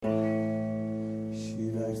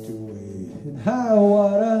In high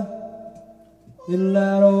water, in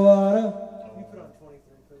loud water. You put on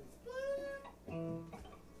 23, please.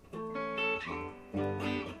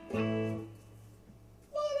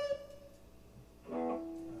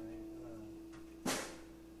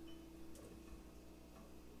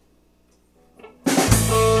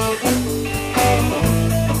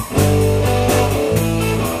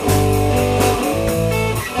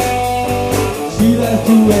 She likes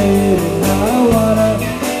to wait in high water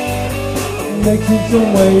and making some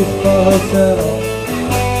ways for herself.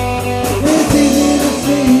 It's easy to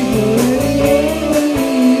see, but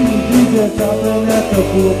she's just talking at the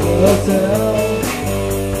pool for herself.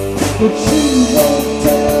 But she won't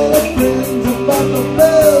tell her friends about the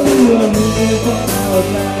bell who were leaving for hours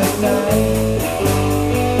last night.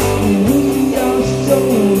 We are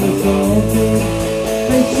showing her something.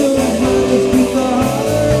 Make sure it's not just keep the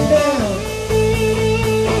heart down.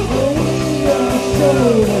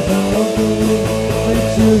 Make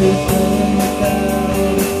sure it's done without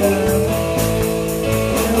a doubt.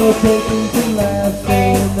 We're taking some laughs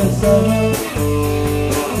in the summer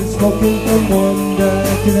and smoking from one day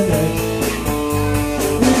to the next.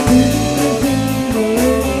 It's easy to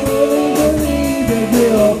believe that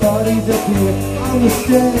there are parties up here on the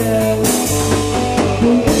stairs.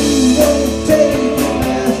 But we won't take the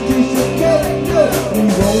master, she can't go. We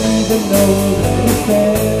won't even know that it's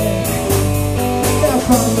there. I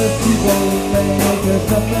promise you won't make us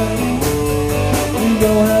suffer. You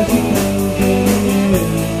know how she comes in here.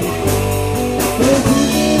 It's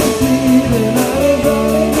easy to see that I don't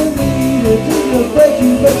going to need it to break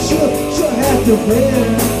you, but she'll have to win.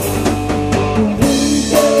 We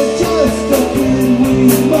are just a kid, we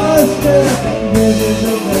must have given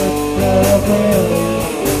the best that I can.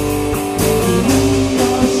 We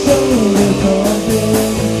are showing you something,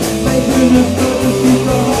 making us go to keep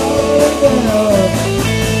the heart down.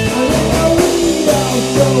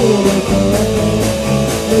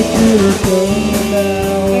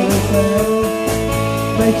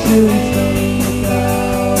 Make sure it's done without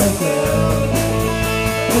a sound. Make sure it's done without a sound.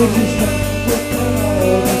 Make sure it's done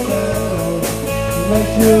without a sound. Make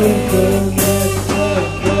sure it's done without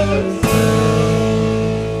a sound.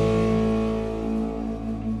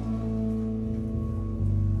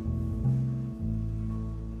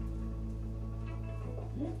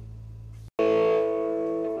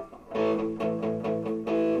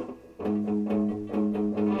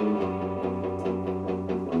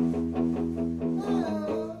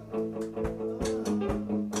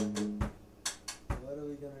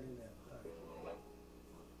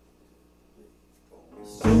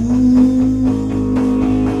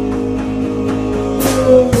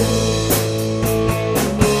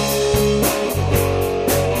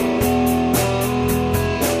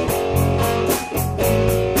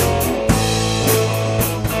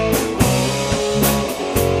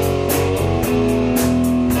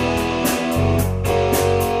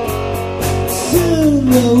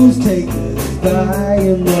 Those takers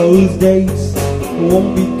buying those dates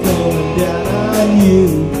won't be coming down on you.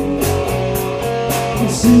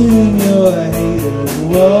 And soon your haters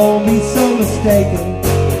won't be so mistaken.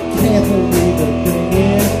 Can't believe the thing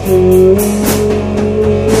is true.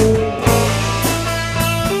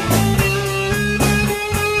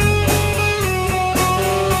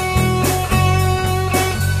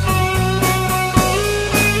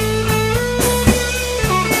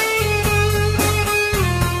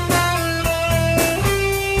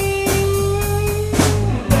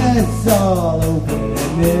 It's all open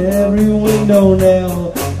in every window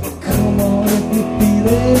now. Come on if you feel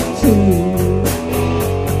it too.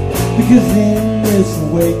 Because in this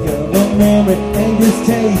wake of a memory and this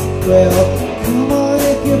taste, well, come on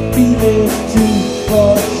if you feel it too,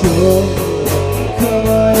 for sure. Come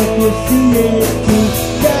on if you see it too.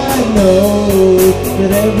 God knows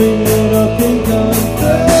that every little thing comes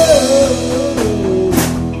through.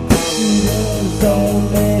 There's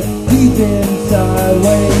only deep inside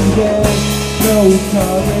waiting, no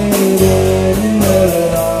target anywhere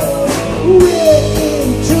at all. We're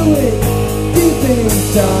into it, deep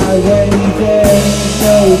inside waiting,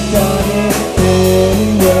 no target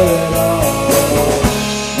anywhere at all.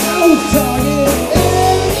 No target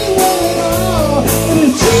anywhere at all. It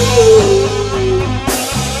is true.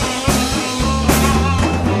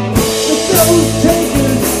 But those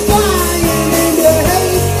takers flying into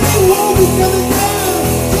hate, they won't be coming down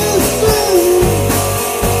too soon.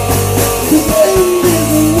 Cause in this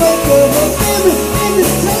wake of a memory and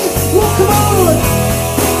this taste, well, come on,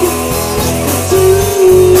 you feel it too.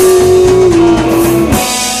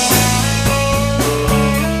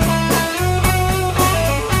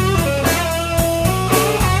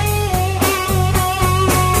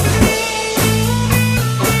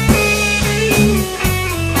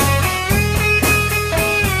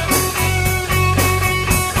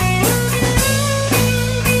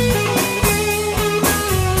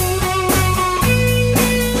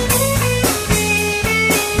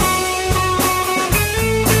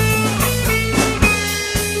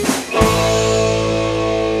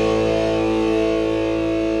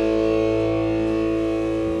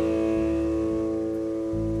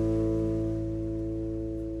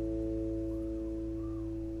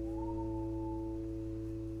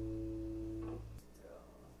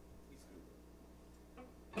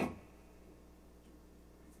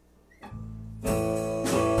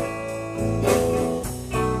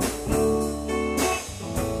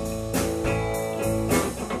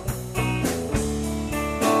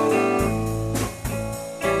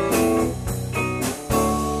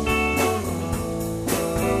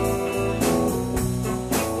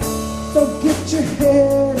 So get your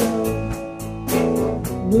head up,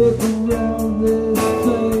 look around this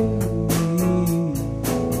place.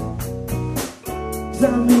 'Cause I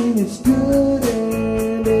mean it's good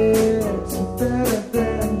and it's better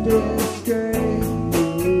than disgrace.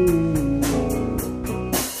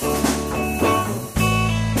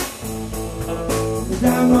 'Cause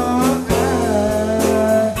I'm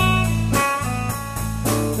alright,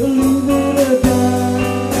 leave it or die.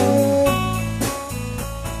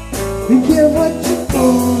 You get what you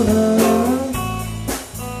wanna,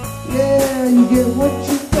 yeah, you get what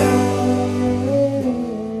you got.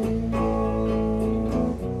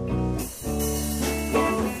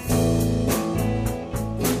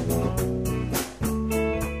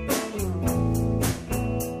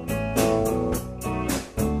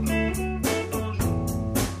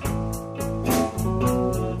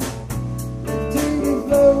 Take it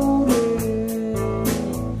floating,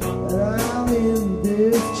 and I'm in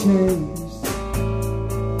this chase.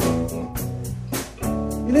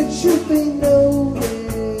 And it should be noted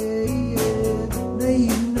that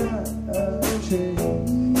you're not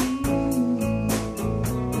ashamed.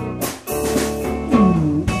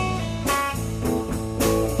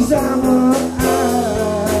 'Cause I'm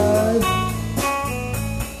alright,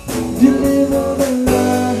 deliver the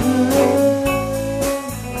lie,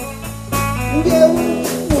 and get what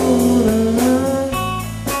you wanna,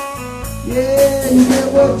 yeah, you get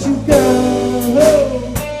what you got.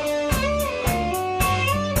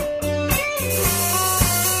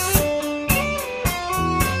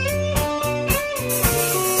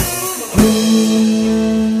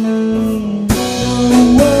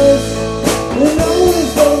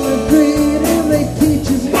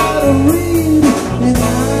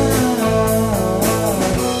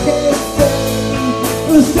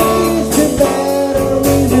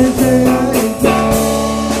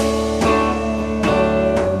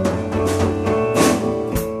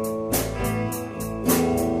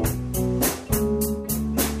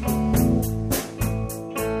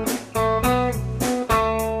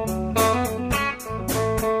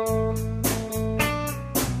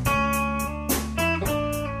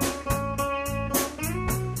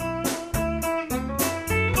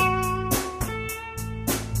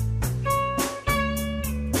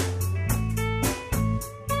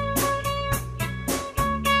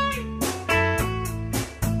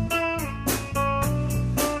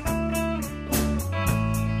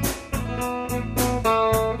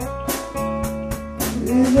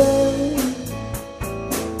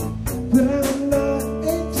 But I'm not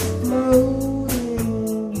exploding,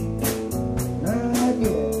 not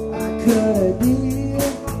yet. I cut a deal,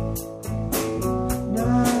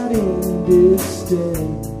 not in this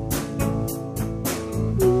state.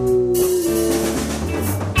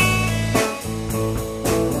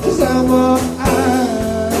 'Cause I'm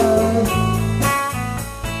alright,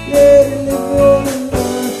 yeah, living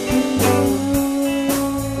life.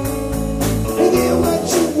 You get what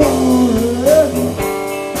you want,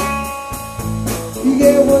 you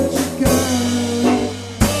get what you got.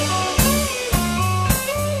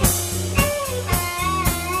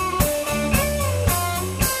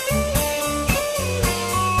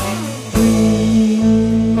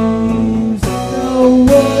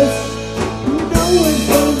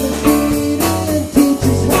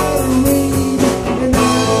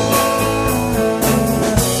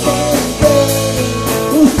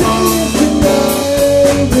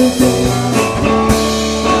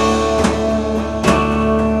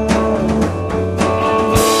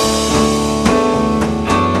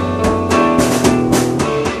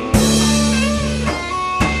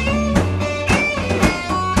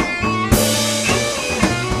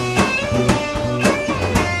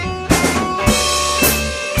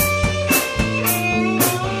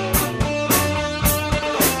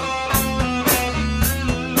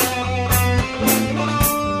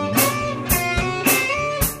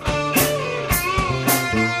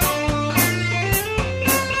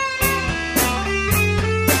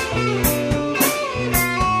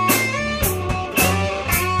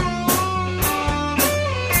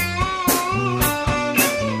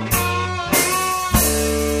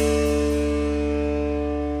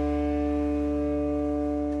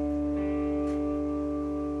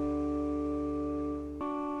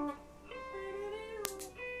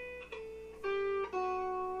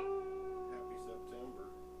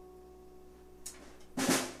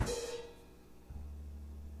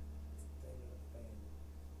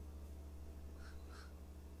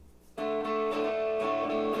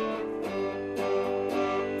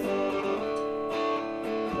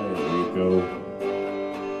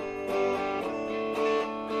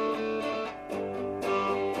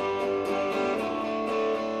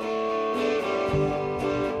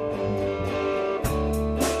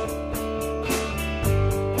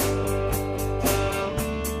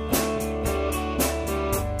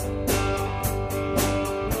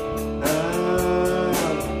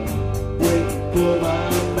 for my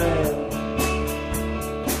man.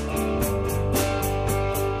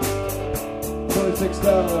 $26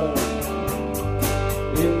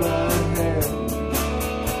 in my hand.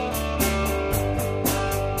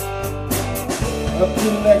 Up to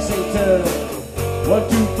Lexington,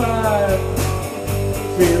 125,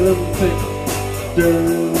 feeling thick,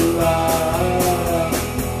 dirty life.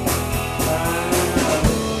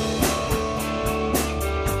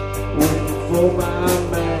 Waiting for my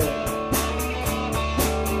man.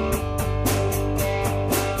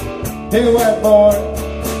 Hey, white boy,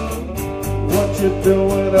 what you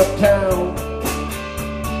doing uptown?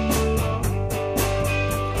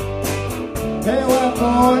 Hey, white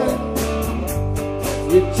boy,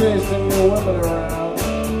 you're chasing your women around.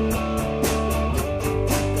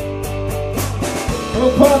 Oh,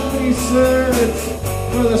 pardon me, sir, it's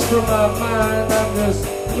furthest from my mind. I'm just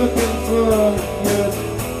looking for you,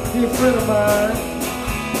 dear friend of mine.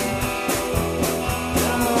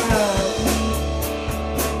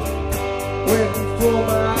 Waiting for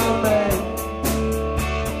my man.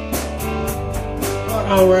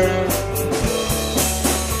 Alright.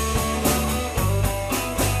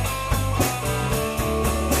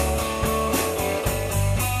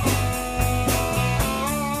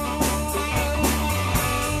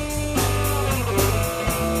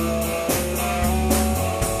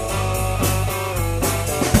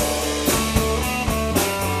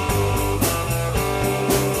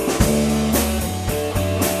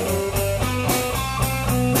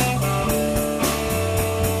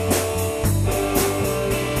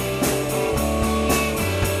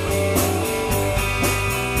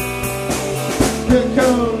 Here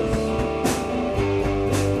comes,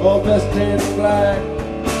 all dressed in black,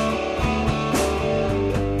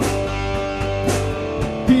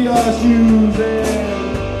 PR shoes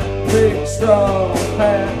and big straw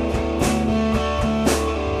hat.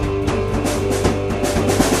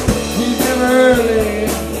 He's never early,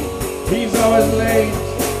 he's always late.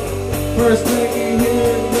 First thing he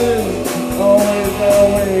hears is always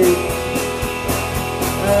wait.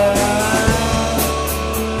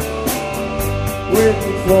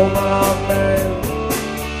 Waiting for my man.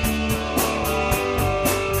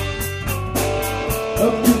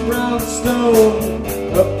 Up to brownstone,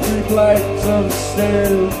 up 3 flights of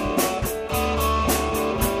stairs.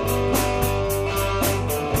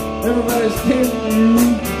 Everybody's hitting you,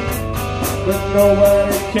 but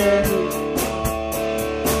nobody cares.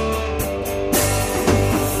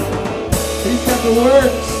 He's got the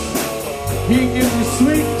works, he gives you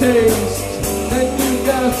sweet taste, then you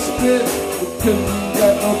gotta spit. Cause you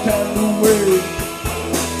got no time to wait.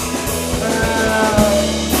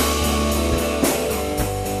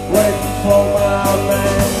 Waiting for my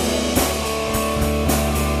man.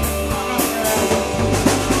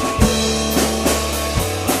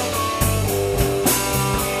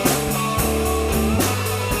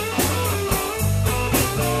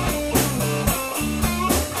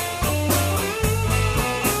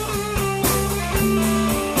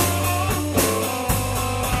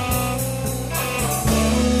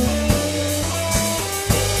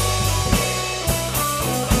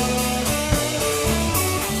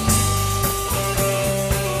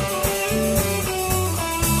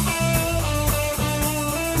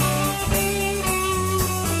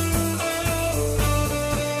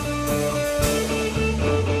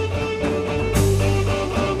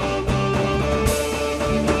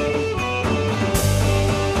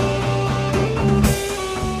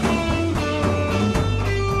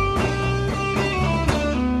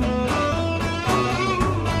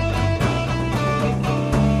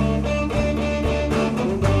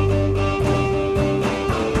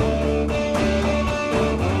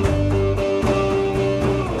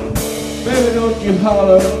 Baby, don't you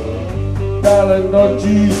holler, darling, don't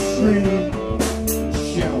you scream,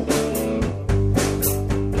 shout.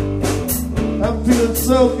 I'm feeling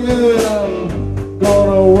so good, I'm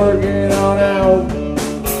gonna work it on out.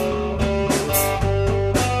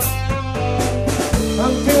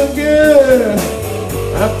 I'm feeling good,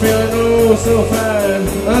 I'm feeling oh so fine,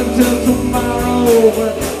 until tomorrow,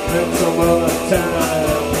 but then some other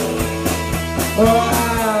time. Oh,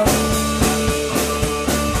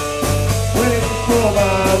 for my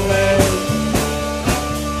man,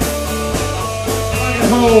 rock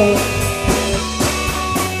and roll.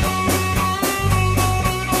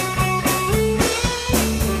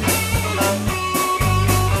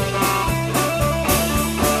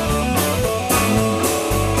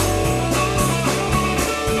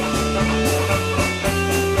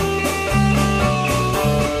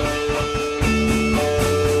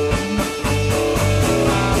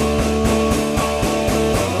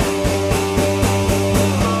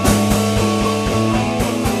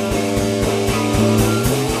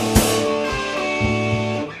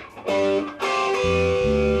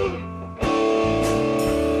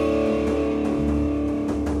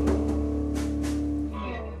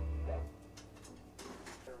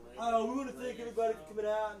 We want to thank everybody for coming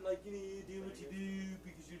out and, like, you know, you do what you do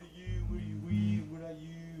because you're the you, we're not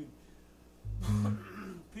you.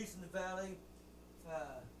 Peace in the valley.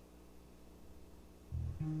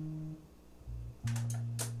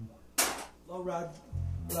 Low ride,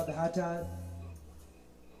 ride the high tide.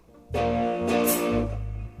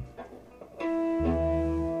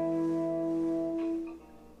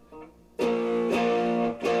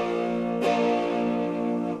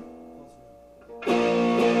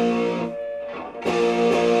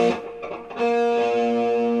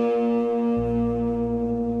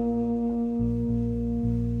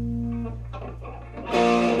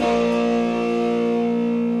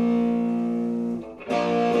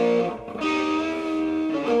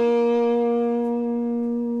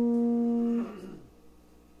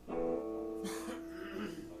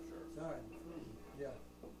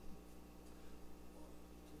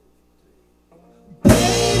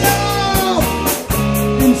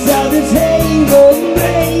 Inside this haven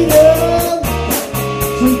made of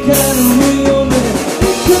some kind of real man.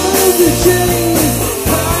 Because the change,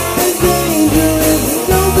 high dangerous,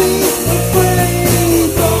 don't be afraid,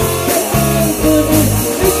 boy, Anthony.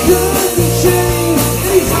 Because the change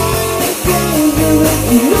is high dangerous,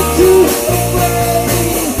 you're not too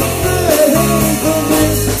afraid, but Anthony.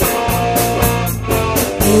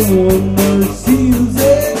 No one word seals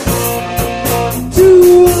it to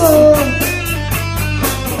all.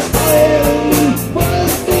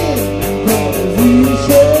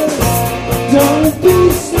 Don't be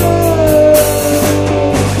slow.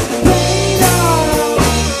 Paid off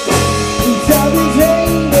inside this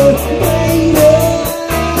anger, made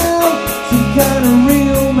up some kind of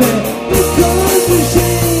real man. Because the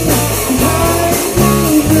shame is high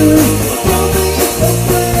dangerous. Don't be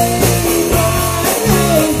afraid, my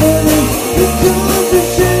Anthony. Because the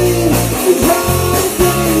shame is high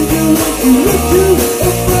dangerous. You're not too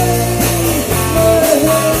afraid, my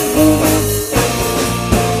Anthony.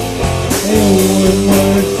 One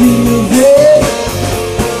word seals it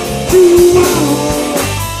to all.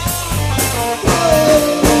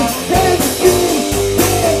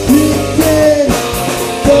 Pretend,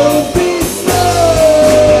 don't be slow.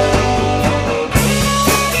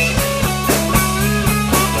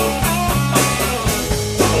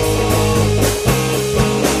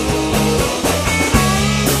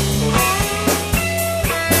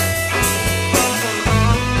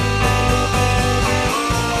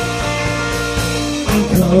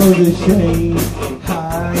 Because the shame,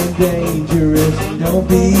 high and dangerous, don't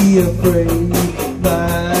be afraid,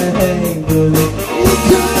 my Anthony.